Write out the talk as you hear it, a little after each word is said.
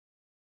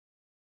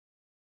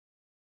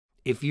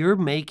if you're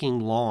making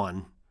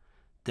lawn,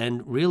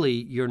 then really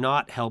you're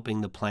not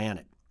helping the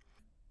planet.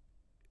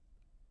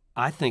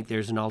 I think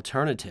there's an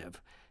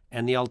alternative,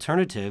 and the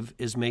alternative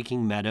is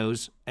making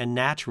meadows and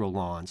natural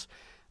lawns.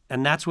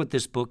 And that's what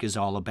this book is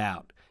all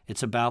about.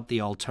 It's about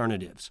the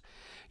alternatives.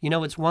 You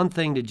know, it's one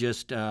thing to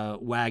just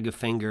wag a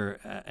finger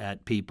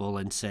at people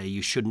and say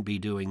you shouldn't be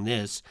doing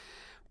this,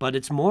 but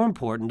it's more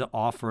important to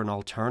offer an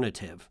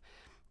alternative.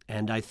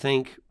 And I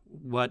think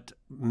what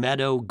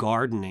meadow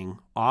gardening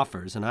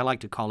offers, and I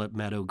like to call it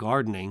meadow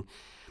gardening,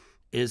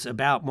 is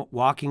about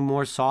walking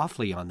more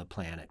softly on the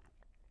planet.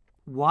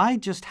 Why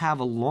just have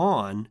a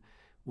lawn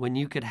when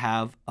you could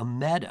have a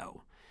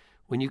meadow,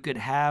 when you could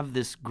have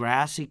this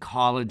grass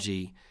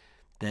ecology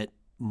that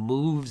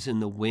moves in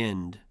the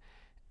wind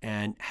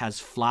and has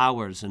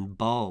flowers and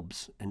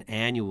bulbs and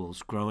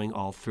annuals growing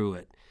all through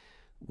it,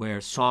 where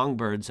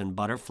songbirds and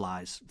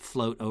butterflies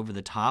float over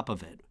the top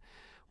of it,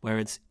 where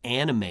it's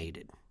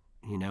animated,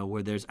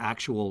 where there's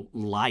actual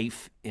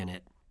life in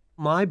it.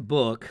 My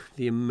book,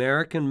 The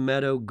American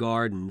Meadow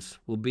Gardens,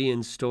 will be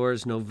in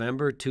stores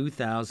November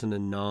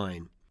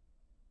 2009.